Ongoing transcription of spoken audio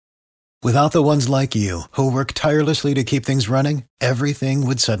Without the ones like you, who work tirelessly to keep things running, everything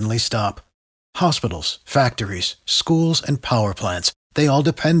would suddenly stop. Hospitals, factories, schools, and power plants, they all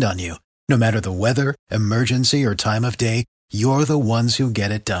depend on you. No matter the weather, emergency, or time of day, you're the ones who get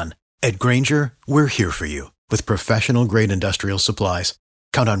it done. At Grainger, we're here for you with professional-grade industrial supplies.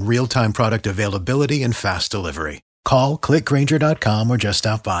 Count on real-time product availability and fast delivery. Call, clickgrainger.com, or just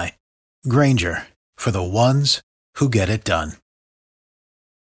stop by. Grainger, for the ones who get it done.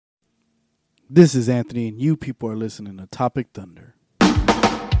 This is Anthony, and you people are listening to Topic Thunder.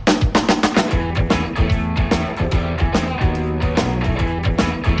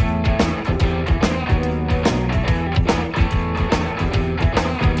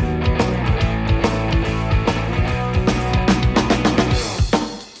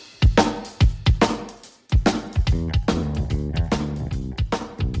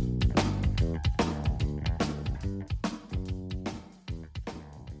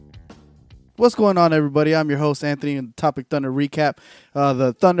 What's going on, everybody? I'm your host, Anthony, in the Topic Thunder recap.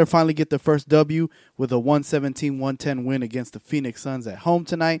 The Thunder finally get their first W with a 117-110 win against the Phoenix Suns at home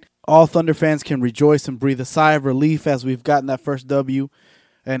tonight. All Thunder fans can rejoice and breathe a sigh of relief as we've gotten that first W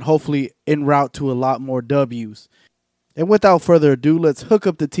and hopefully en route to a lot more Ws. And without further ado, let's hook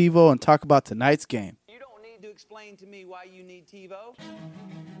up the TiVo and talk about tonight's game. You don't need to explain to me why you need TiVo.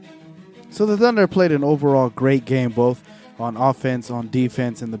 So the Thunder played an overall great game, both on offense, on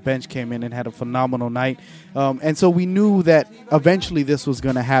defense, and the bench came in and had a phenomenal night. And so we knew that eventually this was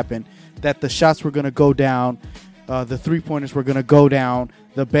going to happen, that the shots were going to go down, the three-pointers were going to go down,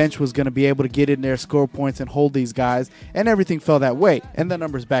 the bench was going to be able to get in there, score points, and hold these guys, and everything fell that way, and the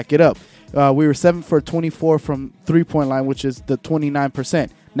numbers back it up. We were 7 for 24 from three-point line, which is the 29%.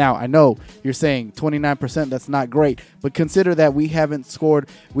 Now, I know you're saying 29%, that's not great, but consider that we haven't shot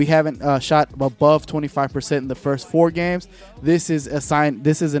above 25% in the first 4 games. This is a sign.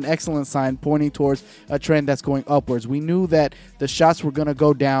 This is an excellent sign pointing towards a trend that's going upwards. We knew that the shots were going to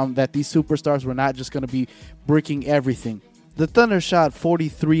go down, that these superstars were not just going to be bricking everything. The Thunder shot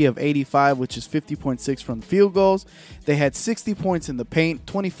 43 of 85, which is 50.6 from field goals. They had 60 points in the paint,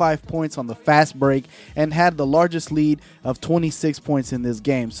 25 points on the fast break, and had the largest lead of 26 points in this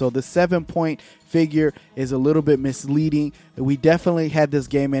game. So the 7-point figure is a little bit misleading. We definitely had this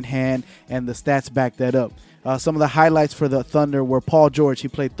game in hand, and the stats back that up. Some of the highlights for the Thunder were Paul George. He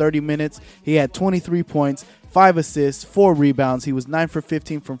played 30 minutes. He had 23 points, 5 assists, 4 rebounds. He was 9 for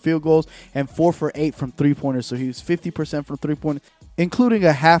 15 from field goals and 4 for 8 from three-pointers. So he was 50% from three-pointers, including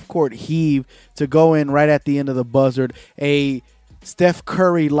a half-court heave to go in right at the end of the buzzard. A Steph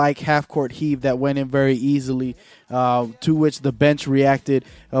Curry-like half-court heave that went in very easily, to which the bench reacted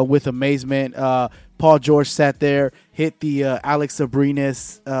with amazement. Paul George sat there, hit the Alex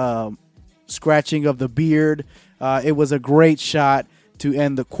Abrines scratching of the beard. It was a great shot to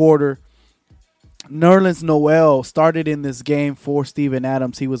end the quarter. Nerlens Noel started in this game for Steven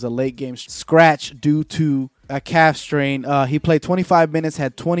Adams. He was a late game scratch due to a calf strain. He played 25 minutes,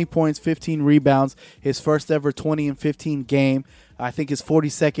 had 20 points, 15 rebounds, his first ever 20 and 15 game. I think his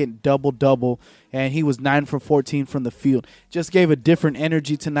 42nd double-double, and he was 9 for 14 from the field. Just gave a different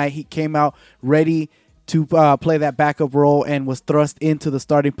energy tonight. He came out ready to play that backup role and was thrust into the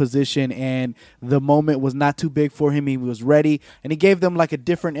starting position, and the moment was not too big for him. He was ready, and he gave them like a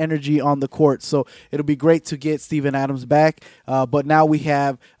different energy on the court. So it'll be great to get Steven Adams back, but now we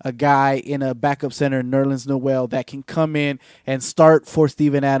have a guy in a backup center, Nerlens Noel, that can come in and start for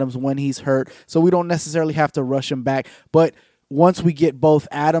Steven Adams when he's hurt, so we don't necessarily have to rush him back. But once we get both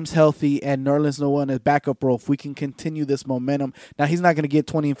Adams healthy and Nerlens Noel in his backup role, if we can continue this momentum. Now, he's not going to get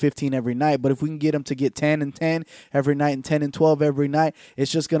 20 and 15 every night, but if we can get him to get 10 and 10 every night and 10 and 12 every night,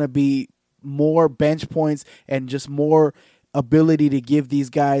 it's just going to be more bench points and just more ability to give these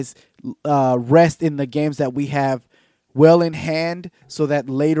guys rest in the games that we have well in hand, so that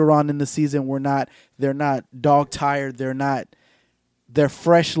later on in the season they're not dog tired, they're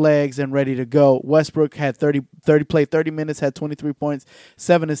fresh legs and ready to go. Westbrook had played 30 minutes, had 23 points,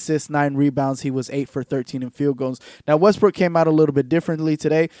 7 assists, 9 rebounds. He was 8 for 13 in field goals. Now, Westbrook came out a little bit differently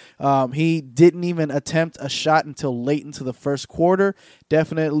today. He didn't even attempt a shot until late into the first quarter.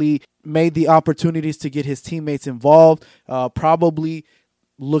 Definitely made the opportunities to get his teammates involved. Probably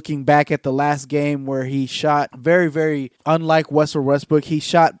looking back at the last game where he shot very, very unlike Russell Westbrook.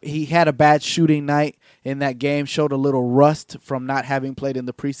 He had a bad shooting night in that game, showed a little rust from not having played in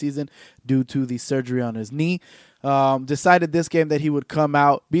the preseason due to the surgery on his knee. Decided this game that he would come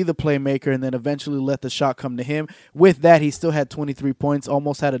out, be the playmaker, and then eventually let the shot come to him. With that, he still had 23 points,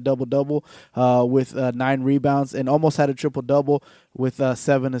 almost had a double-double with 9 rebounds, and almost had a triple-double with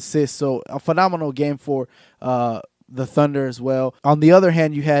 7 assists. So a phenomenal game for the Thunder as well. On the other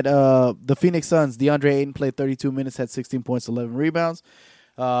hand, you had the Phoenix Suns. DeAndre Ayton played 32 minutes, had 16 points, 11 rebounds.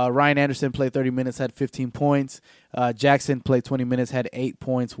 Ryan Anderson played 30 minutes, had 15 points. Jackson played 20 minutes, had 8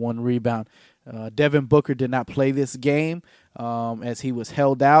 points, 1 rebound. Devin Booker did not play this game as he was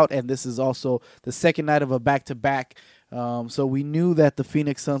held out, and this is also the second night of a back-to-back. So we knew that the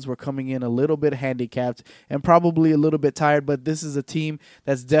Phoenix Suns were coming in a little bit handicapped and probably a little bit tired, but this is a team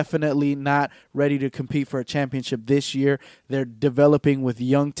that's definitely not ready to compete for a championship this year. They're developing with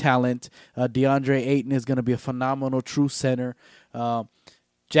young talent. DeAndre Ayton is going to be a phenomenal true center.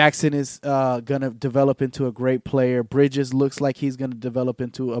 Jackson is going to develop into a great player. Bridges looks like he's going to develop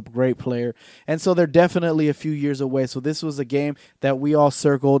into a great player. And so they're definitely a few years away. So this was a game that we all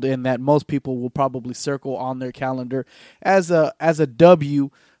circled and that most people will probably circle on their calendar as a W.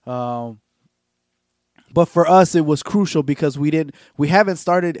 But for us, it was crucial because we haven't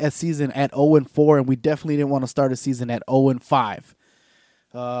started a season at 0-4, and we definitely didn't want to start a season at 0-5.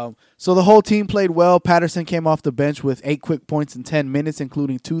 So the whole team played well. Patterson came off the bench with 8 quick points in 10 minutes,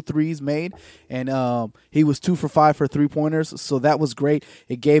 including 2 threes made. And he was 2 for 5 for 3-pointers. So that was great.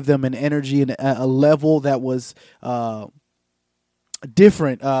 It gave them an energy and a level that was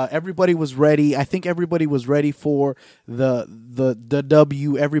different. Everybody was ready. I think everybody was ready for the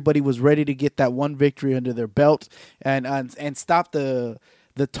W. Everybody was ready to get that one victory under their belt and stop the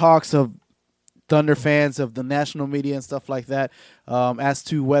talks of Thunder fans, of the national media and stuff like that, as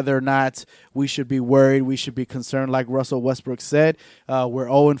to whether or not we should be worried, we should be concerned. Like Russell Westbrook said, we're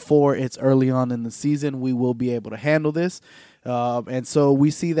 0-4. It's early on in the season. We will be able to handle this. And so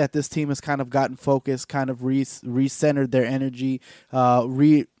we see that this team has kind of gotten focused, kind of recentered their energy,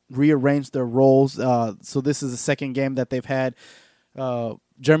 rearranged their roles. So this is the second game that they've had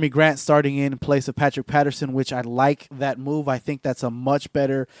Jeremy Grant starting in place of Patrick Patterson, which I like that move. I think that's a much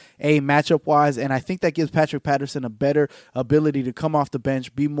better matchup-wise, and I think that gives Patrick Patterson a better ability to come off the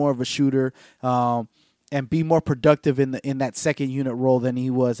bench, be more of a shooter, and be more productive in that second unit role than he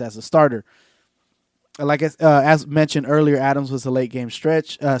was as a starter. Like as mentioned earlier, Adams was a late game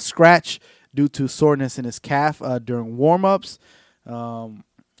scratch due to soreness in his calf during warm-ups.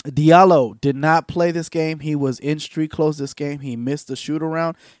 Diallo did not play this game. He was in street close this game. He missed the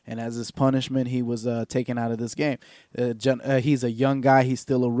shoot-around, and as his punishment, he was taken out of this game. He's a young guy. He's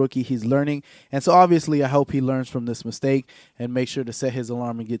still a rookie. He's learning, and so obviously I hope he learns from this mistake and make sure to set his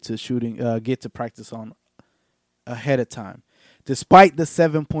alarm and get to practice on ahead of time. Despite the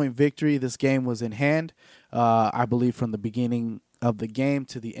 7-point victory, this game was in hand. I believe from the beginning of the game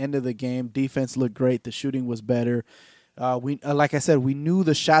to the end of the game, defense looked great. The shooting was better. Like I said, we knew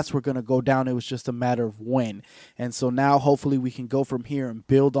the shots were going to go down. It was just a matter of when. And so now hopefully we can go from here and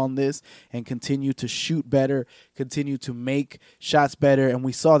build on this and continue to shoot better, continue to make shots better. And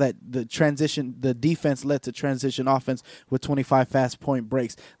we saw that the defense led to transition offense with 25 fast point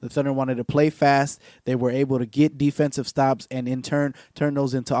breaks. The Thunder wanted to play fast. They were able to get defensive stops and in turn turn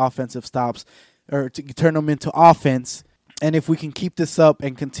those into offensive stops, or to turn them into offense. And if we can keep this up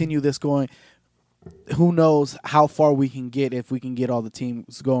and continue this going, who knows how far we can get if we can get all the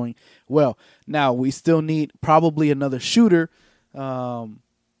teams going well. Now, we still need probably another shooter. But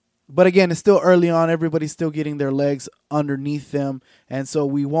again, it's still early on. Everybody's still getting their legs underneath them. And so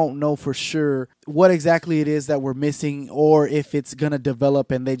we won't know for sure what exactly it is that we're missing or if it's going to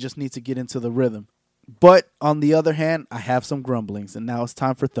develop and they just need to get into the rhythm. But on the other hand, I have some grumblings, and now it's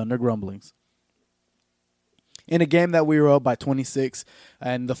time for Thunder grumblings. In a game that we were up by 26,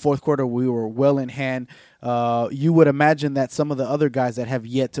 and the fourth quarter we were well in hand, you would imagine that some of the other guys that have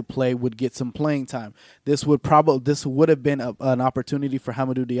yet to play would get some playing time. This would have been an opportunity for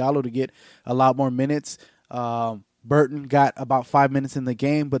Hamidou Diallo to get a lot more minutes. Burton got about 5 minutes in the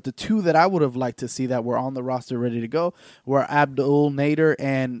game, but the two that I would have liked to see that were on the roster ready to go were Abdul Nader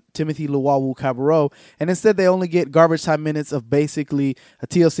and Timothy Luwawu-Cabarrot, and instead they only get garbage time minutes of basically a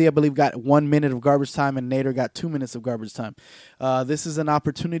TLC, I believe, got 1 minute of garbage time, and Nader got 2 minutes of garbage time. This is an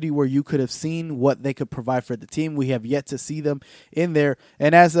opportunity where you could have seen what they could provide for the team. We have yet to see them in there,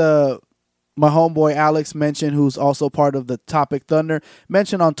 and as my homeboy Alex mentioned, who's also part of the Topic Thunder,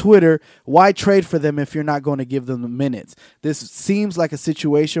 mentioned on Twitter, why trade for them if you're not going to give them the minutes? This seems like a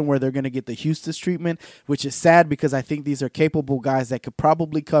situation where they're going to get the Houston treatment, which is sad because I think these are capable guys that could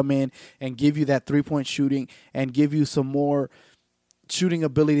probably come in and give you that three-point shooting and give you some more shooting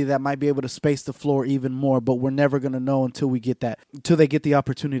ability that might be able to space the floor even more, but we're never going to know until they get the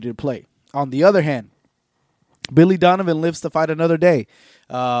opportunity to play. On the other hand, Billy Donovan lives to fight another day.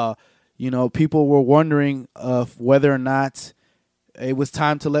 People were wondering whether or not it was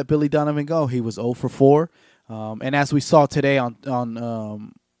time to let Billy Donovan go. He was 0 for 4. And as we saw today on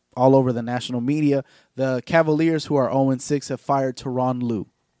all over the national media. The Cavaliers, who are 0-6, have fired Tyronn Lue.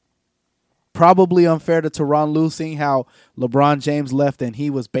 Probably unfair to Tyronn Lue, seeing how LeBron James left and he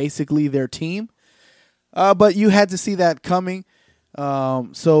was basically their team. But you had to see that coming.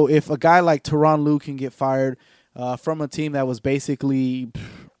 So if a guy like Tyronn Lue can get fired from a team that was basically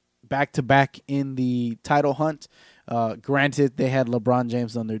back-to-back in the title hunt, granted they had LeBron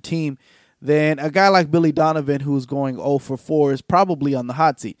James on their team, then a guy like Billy Donovan, who's going 0-4, is probably on the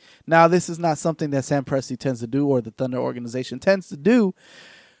hot seat. Now, this is not something that Sam Presti tends to do or the Thunder organization tends to do,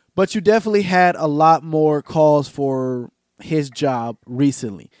 but you definitely had a lot more calls for his job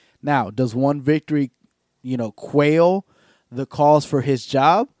recently. Now, does one victory, quail the calls for his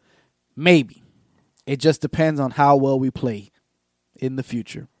job? Maybe. It just depends on how well we play in the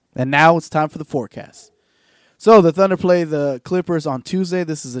future. And now it's time for the forecast. So the Thunder play the Clippers on Tuesday.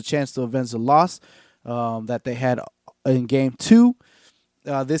 This is a chance to avenge the loss that they had in Game 2.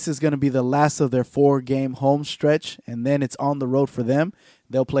 This is going to be the last of their 4-game home stretch, and then it's on the road for them.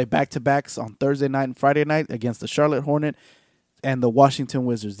 They'll play back-to-backs on Thursday night and Friday night against the Charlotte Hornets and the Washington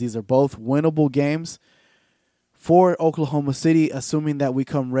Wizards. These are both winnable games for Oklahoma City, assuming that we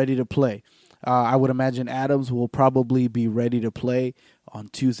come ready to play. I would imagine Adams will probably be ready to play on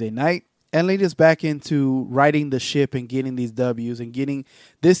Tuesday night and lead us back into righting the ship and getting these W's and getting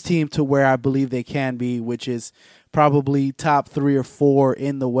this team to where I believe they can be, which is probably top 3 or 4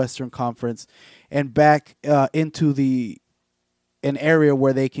 in the Western Conference, and back into an area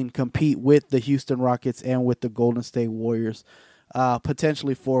where they can compete with the Houston Rockets and with the Golden State Warriors,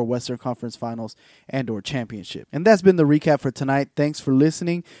 potentially for Western Conference Finals and or championship. And that's been the recap for tonight. Thanks for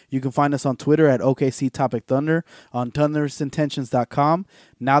listening. You can find us on Twitter at OKC Topic Thunder, on thundersintentions.com.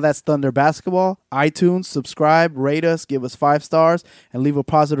 Now that's Thunder Basketball. iTunes, subscribe, rate us, give us 5 stars, and leave a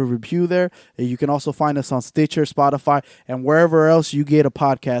positive review there. You can also find us on Stitcher, Spotify, and wherever else you get a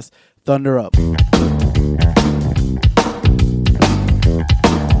podcast. Thunder up.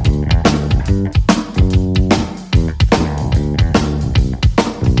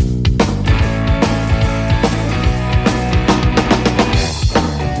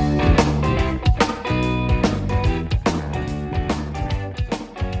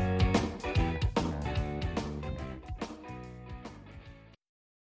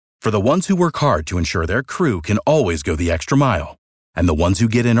 For the ones who work hard to ensure their crew can always go the extra mile, and the ones who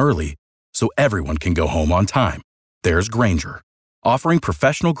get in early so everyone can go home on time, there's Grainger, offering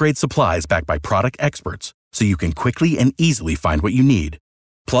professional-grade supplies backed by product experts so you can quickly and easily find what you need.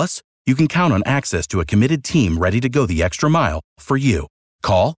 Plus, you can count on access to a committed team ready to go the extra mile for you.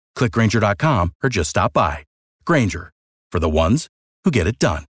 Call, click Grainger.com, or just stop by. Grainger, for the ones who get it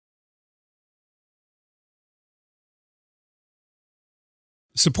done.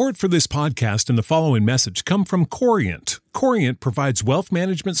 Support for this podcast and the following message come from Corient. Corient provides wealth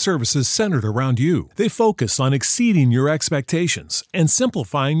management services centered around you. They focus on exceeding your expectations and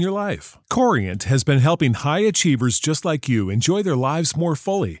simplifying your life. Corient has been helping high achievers just like you enjoy their lives more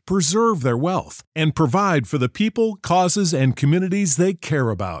fully, preserve their wealth, and provide for the people, causes, and communities they care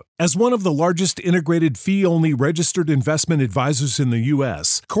about. As one of the largest integrated fee-only registered investment advisors in the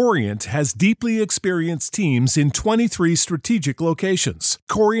U.S., Corient has deeply experienced teams in 23 strategic locations.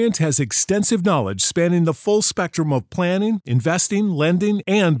 Corient has extensive knowledge spanning the full spectrum of planning, investing, lending,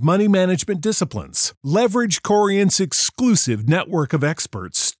 and money management disciplines. Leverage Corient's exclusive network of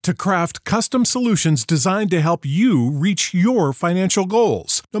experts to craft custom solutions designed to help you reach your financial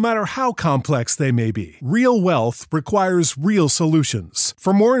goals, no matter how complex they may be. Real wealth requires real solutions.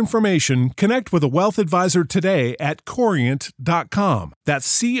 For more information, connect with a wealth advisor today at Corient.com.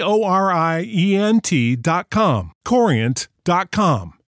 That's Corient.com. Corient.com.